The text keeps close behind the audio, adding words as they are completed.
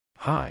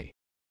Hi.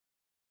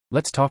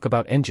 Let's talk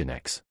about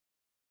Nginx.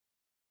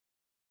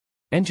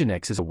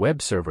 Nginx is a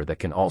web server that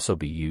can also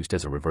be used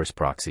as a reverse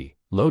proxy,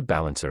 load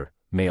balancer,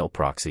 mail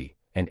proxy,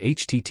 and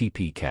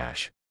HTTP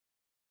cache.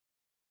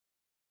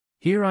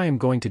 Here I am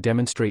going to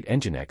demonstrate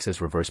Nginx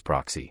as reverse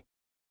proxy.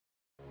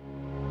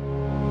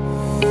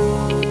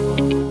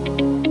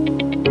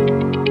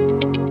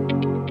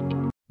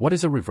 What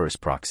is a reverse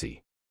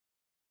proxy?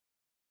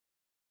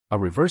 A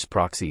reverse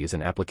proxy is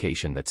an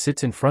application that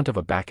sits in front of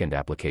a backend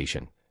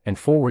application and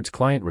forwards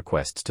client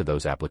requests to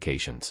those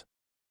applications.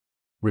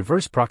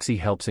 Reverse proxy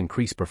helps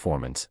increase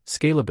performance,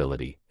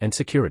 scalability, and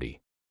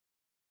security.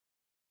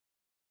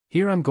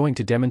 Here I'm going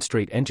to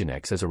demonstrate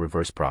Nginx as a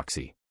reverse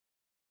proxy.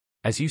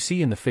 As you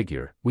see in the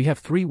figure, we have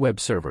 3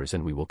 web servers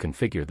and we will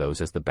configure those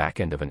as the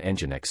backend of an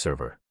Nginx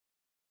server.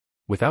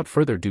 Without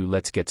further ado,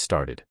 let's get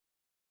started.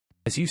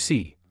 As you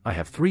see, I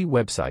have 3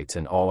 websites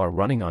and all are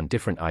running on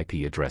different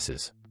IP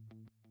addresses.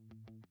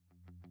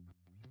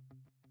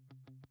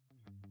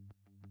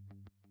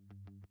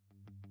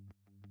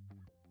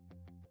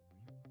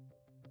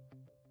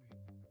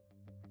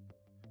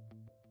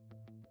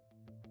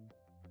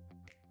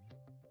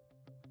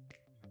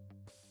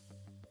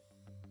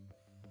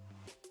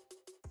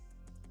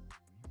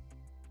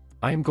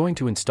 I am going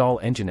to install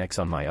Nginx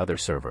on my other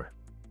server.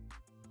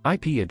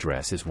 IP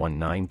address is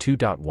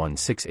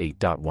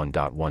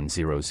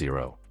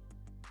 192.168.1.100.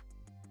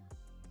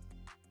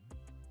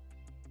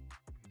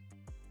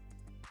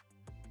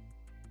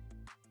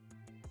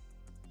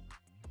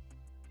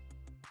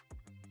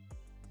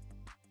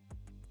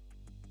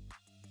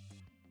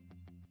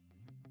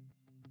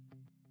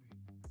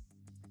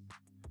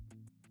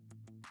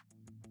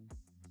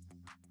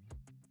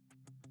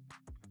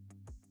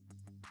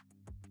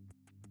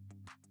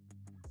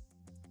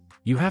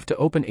 You have to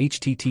open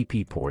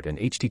HTTP port and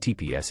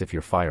HTTPS if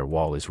your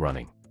firewall is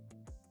running.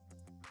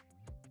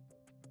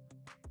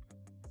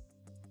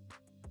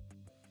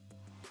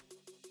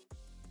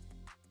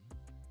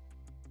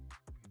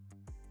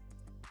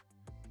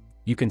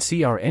 You can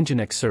see our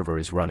Nginx server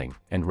is running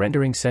and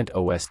rendering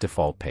CentOS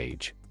default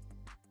page.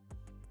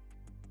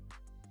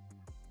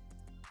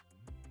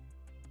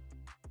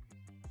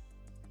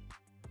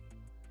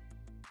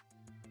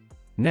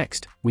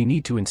 Next, we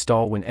need to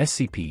install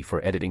WinSCP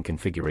for editing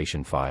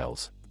configuration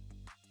files.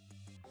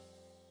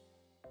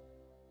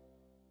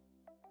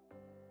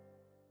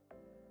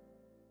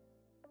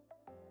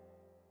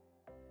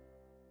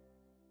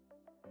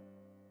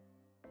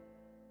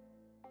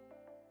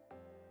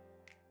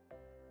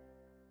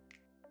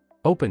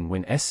 Open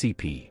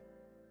WinSCP.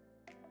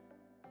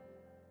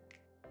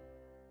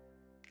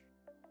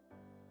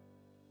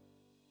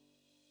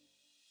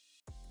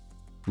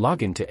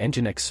 Log in to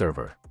Nginx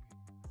server.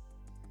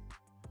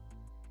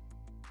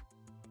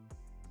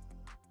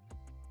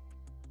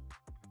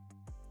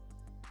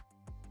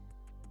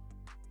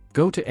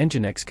 Go to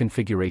Nginx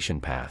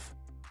configuration path.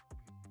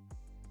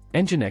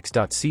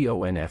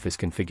 Nginx.conf is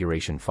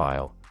configuration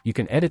file. You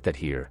can edit that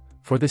here.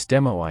 For this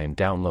demo I am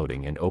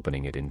downloading and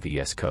opening it in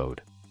VS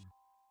Code.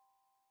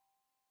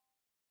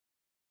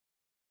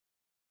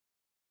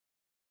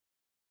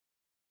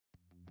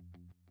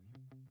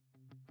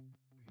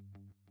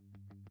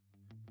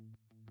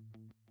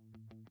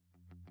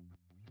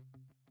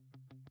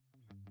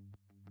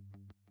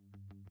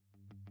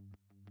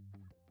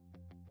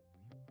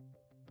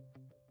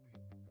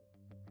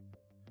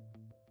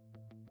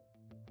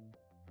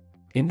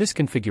 In this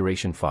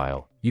configuration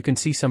file, you can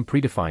see some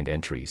predefined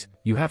entries.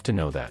 You have to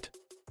know that.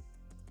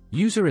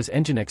 User as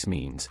Nginx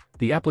means,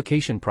 the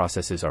application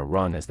processes are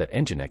run as that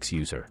Nginx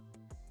user.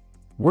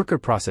 Worker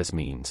process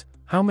means,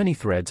 how many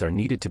threads are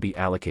needed to be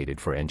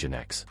allocated for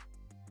Nginx.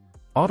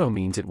 Auto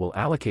means it will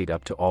allocate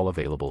up to all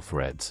available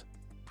threads.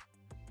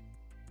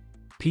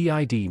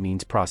 PID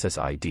means process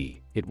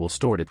ID, it will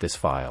store it at this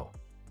file.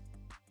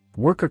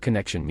 Worker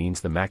connection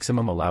means the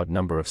maximum allowed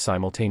number of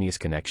simultaneous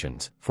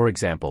connections. For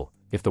example,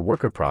 if the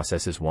worker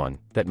process is 1,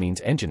 that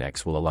means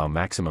Nginx will allow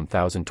maximum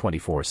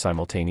 1024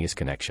 simultaneous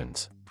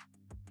connections.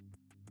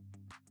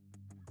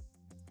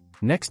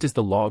 Next is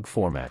the log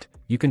format.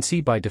 You can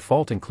see by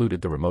default included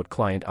the remote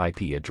client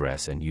IP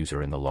address and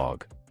user in the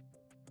log.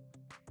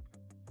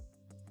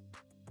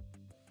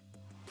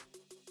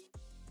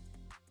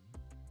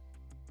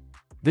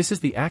 This is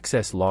the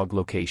access log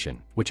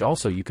location, which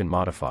also you can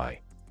modify.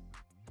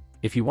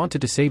 If you want to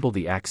disable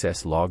the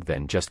access log,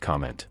 then just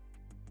comment.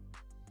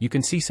 You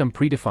can see some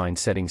predefined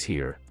settings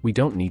here, we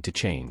don't need to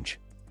change.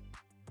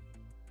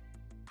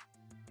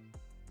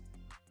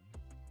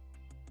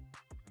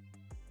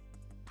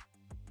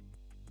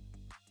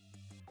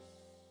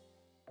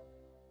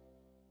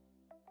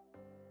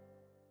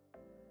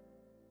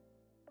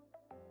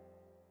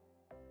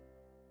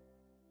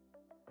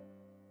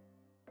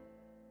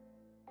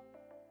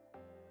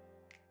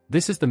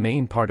 This is the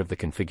main part of the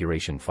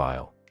configuration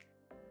file.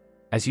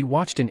 As you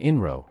watched in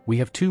InRow, we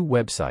have 2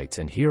 websites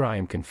and here I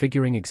am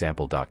configuring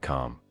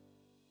example.com.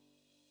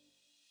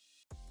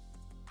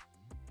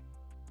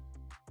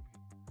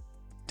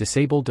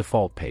 Disable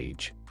default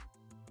page.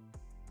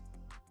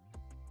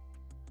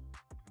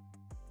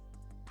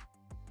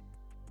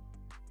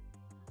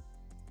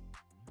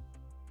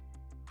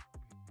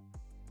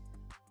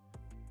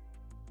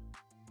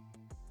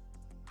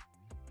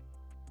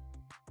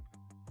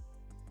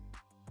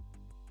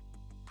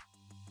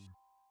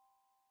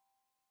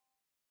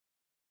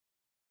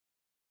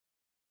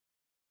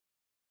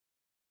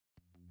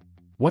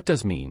 What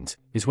does means,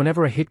 is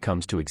whenever a hit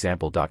comes to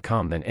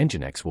example.com, then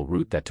Nginx will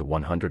route that to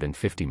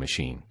 150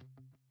 machine.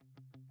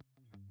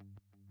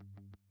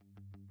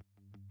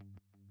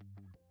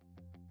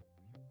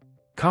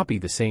 Copy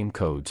the same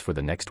codes for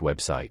the next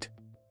website.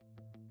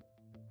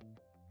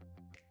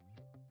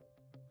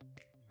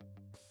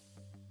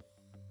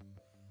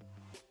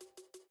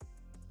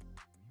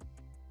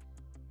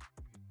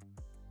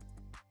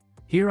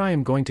 Here I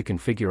am going to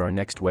configure our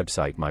next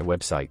website,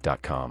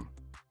 mywebsite.com.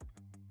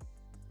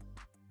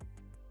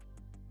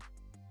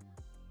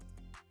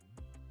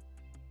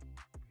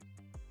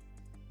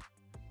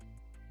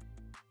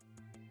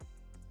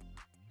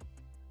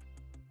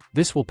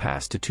 This will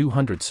pass to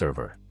 200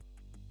 server.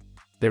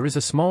 There is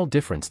a small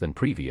difference than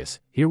previous.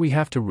 Here we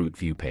have to route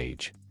view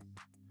page.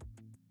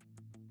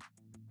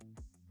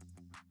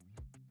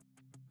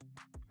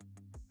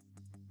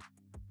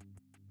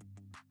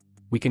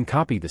 We can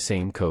copy the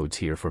same codes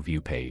here for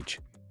view page.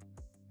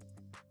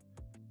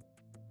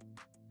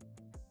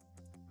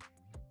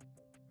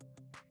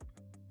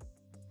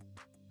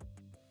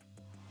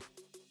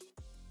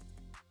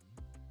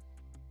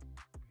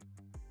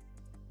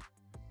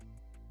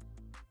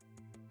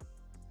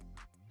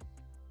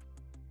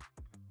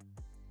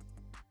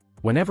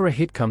 Whenever a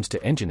hit comes to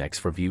Nginx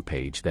for view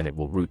page, then it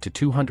will route to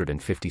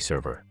 250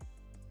 server.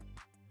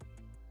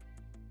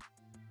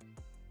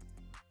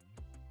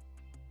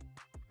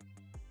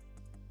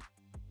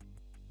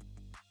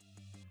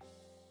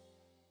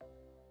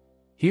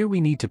 Here we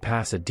need to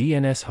pass a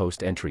DNS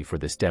host entry for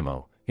this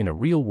demo. In a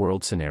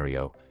real-world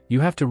scenario,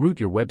 you have to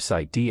route your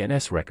website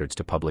DNS records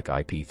to public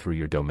IP through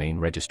your domain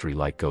registry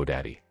like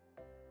GoDaddy.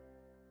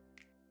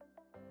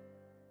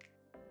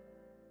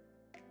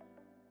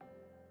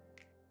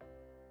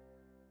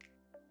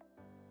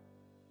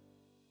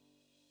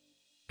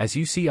 As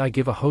you see, I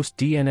give a host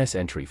DNS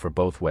entry for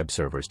both web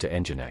servers to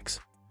Nginx.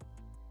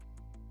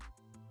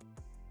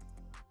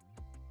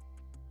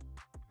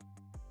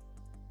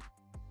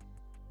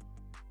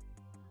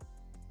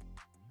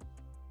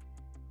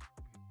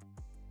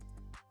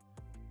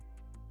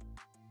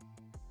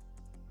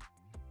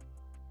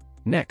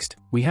 Next,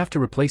 we have to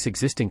replace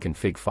existing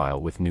config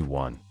file with new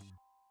one.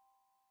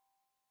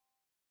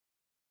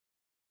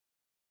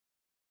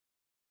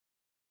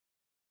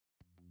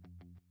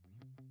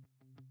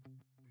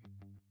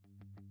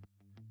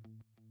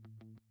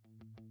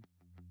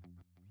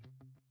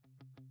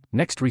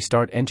 Next,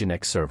 restart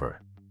Nginx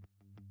server.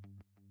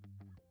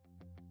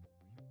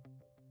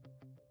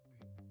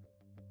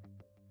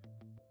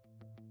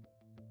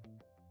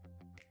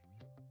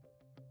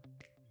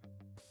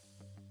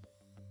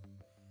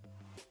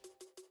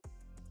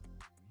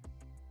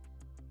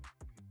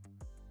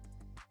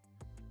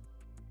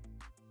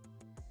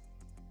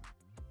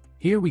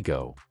 Here we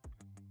go.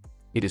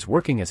 It is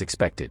working as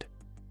expected.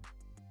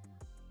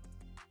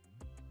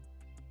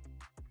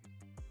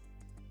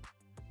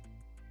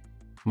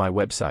 My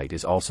website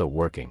is also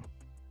working.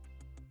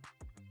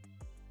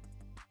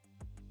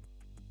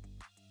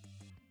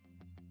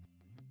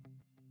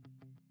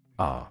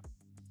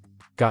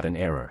 Got an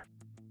error.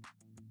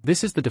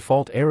 This is the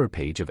default error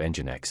page of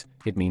Nginx.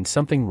 It means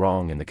something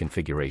wrong in the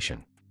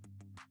configuration.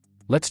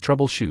 Let's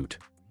troubleshoot.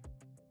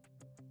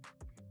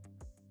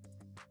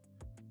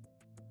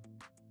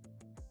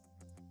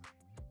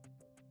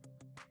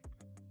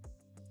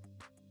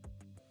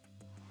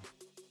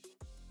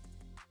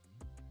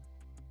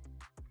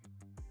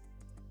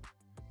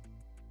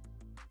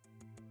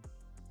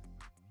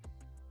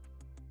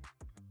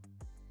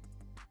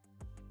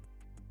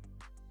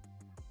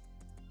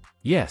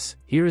 Yes,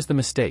 here is the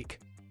mistake.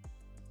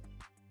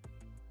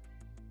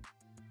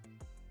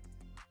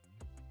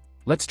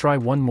 Let's try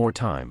one more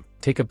time.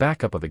 Take a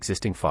backup of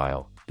existing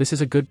file. This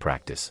is a good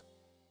practice.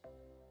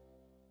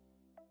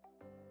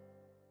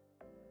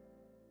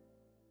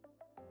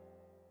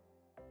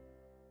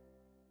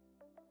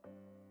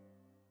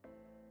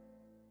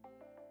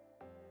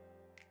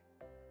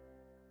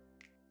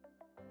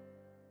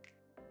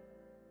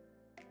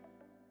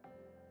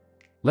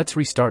 Let's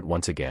restart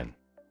once again.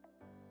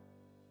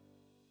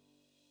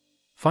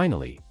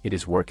 Finally, it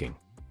is working.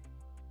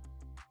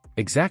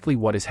 Exactly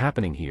what is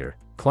happening here,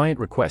 client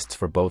requests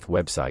for both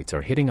websites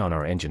are hitting on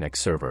our Nginx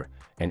server,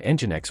 and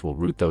Nginx will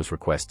route those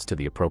requests to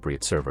the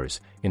appropriate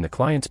servers. In the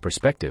client's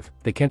perspective,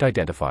 they can't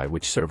identify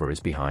which server is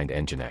behind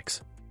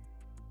Nginx.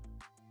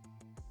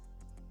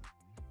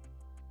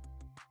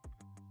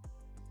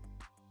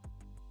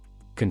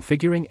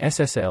 Configuring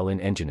SSL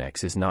in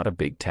Nginx is not a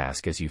big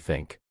task as you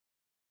think.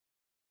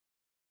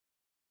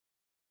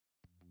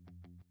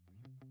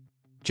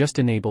 Just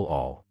enable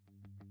all.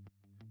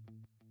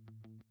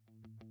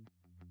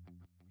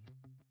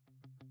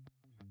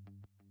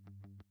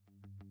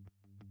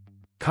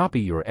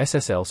 Copy your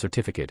SSL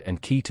certificate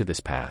and key to this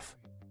path.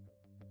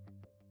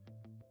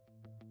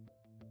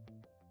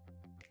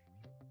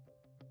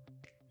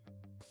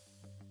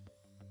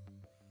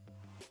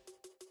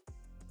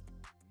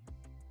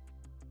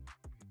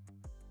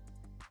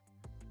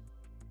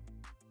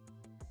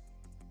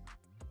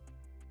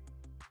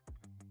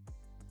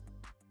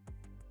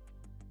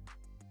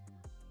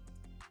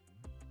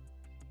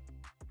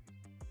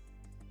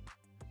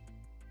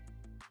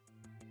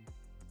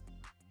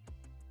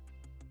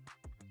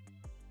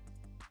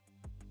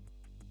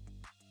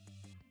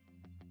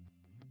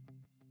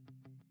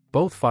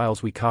 both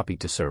files we copied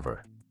to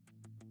server.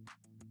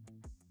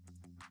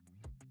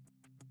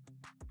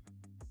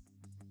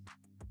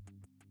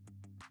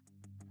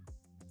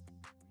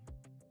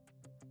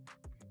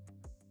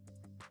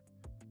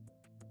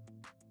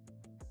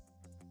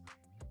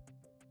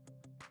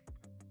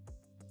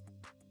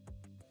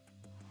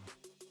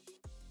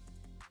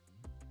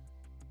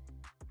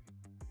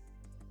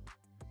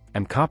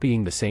 I'm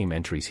copying the same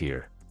entries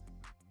here.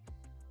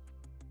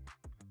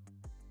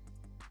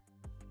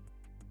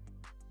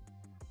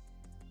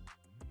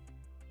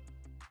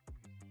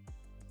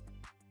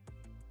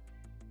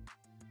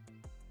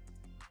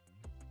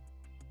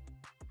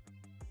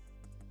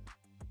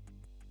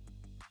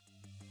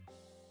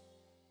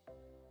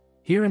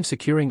 Here I'm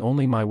securing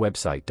only my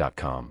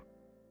website.com.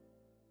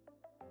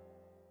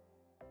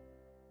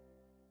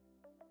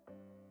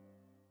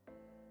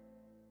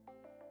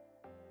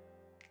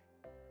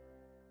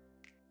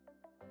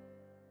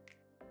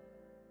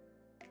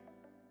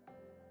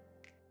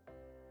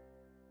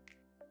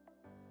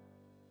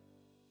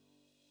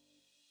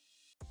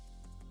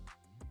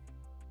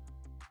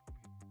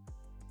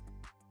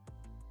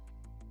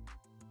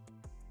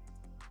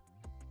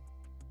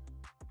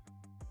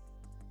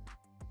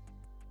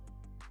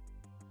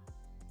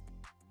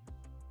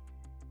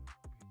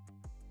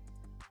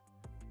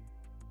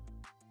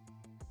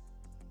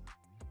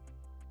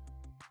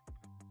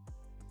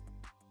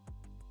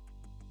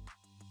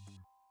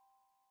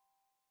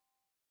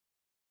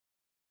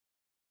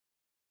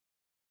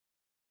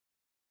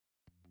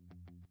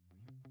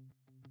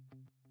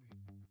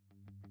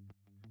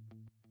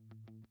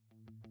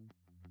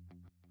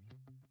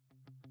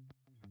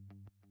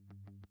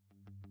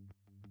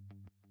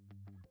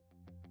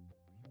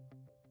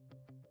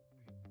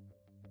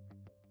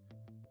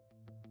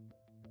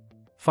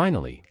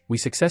 Finally, we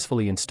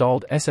successfully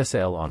installed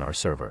SSL on our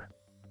server.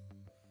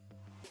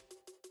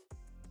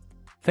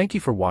 Thank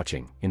you for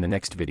watching. In the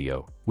next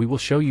video, we will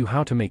show you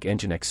how to make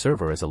Nginx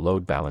server as a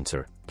load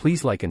balancer.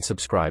 Please like and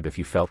subscribe if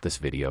you felt this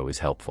video is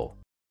helpful.